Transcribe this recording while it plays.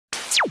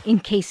in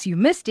case you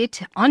missed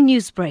it on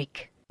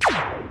Newsbreak.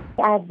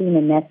 I've been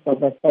a nurse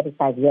over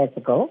 35 years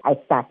ago. I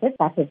started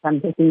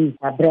from being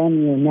a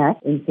brand new nurse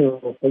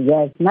into the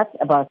years, not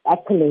about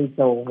accolades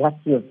or what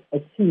you've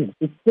achieved.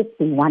 It's just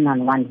being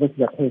one-on-one with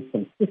your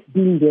patients, just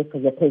being there for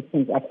your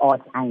patients at all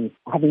times,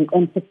 having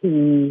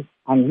empathy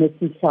and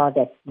making sure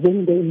that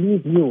when they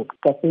leave you,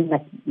 that they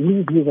must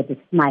leave you with a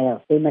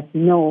smile. They must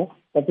know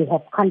that they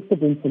have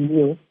confidence in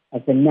you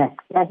as a nurse.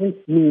 It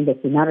doesn't mean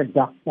that you're not a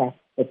doctor,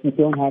 that you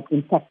don't have.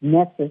 In fact,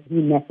 nurses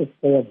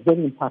play a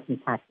very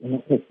important part in a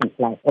patient's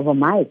life. Over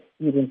my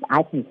experience,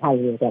 I can tell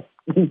you that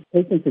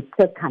patients will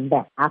still come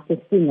back after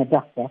seeing a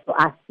doctor to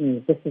ask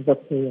me, this is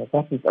okay or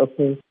that is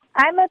okay.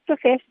 I'm a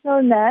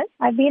professional nurse.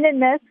 I've been a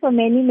nurse for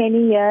many,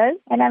 many years,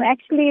 and I'm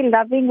actually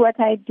loving what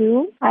I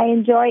do. I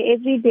enjoy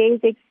every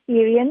day's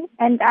experience,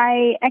 and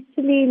I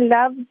actually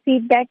love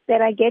feedback that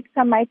I get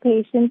from my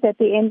patients at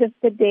the end of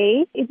the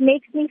day. It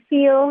makes me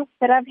feel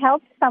that I've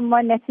helped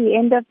someone at the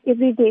end of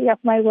every day of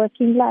my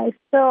working life.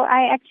 So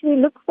I actually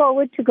look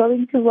forward to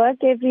going to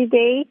work every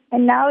day,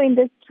 and now in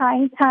this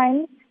trying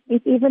time,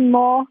 it's even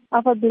more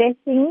of a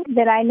blessing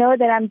that I know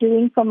that I'm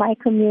doing for my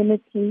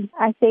community.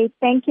 I say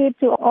thank you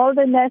to all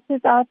the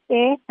nurses out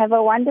there. Have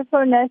a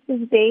wonderful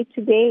Nurses Day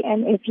today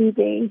and every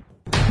day.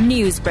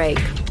 Newsbreak,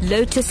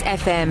 Lotus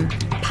FM,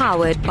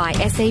 powered by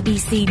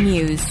SABC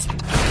News.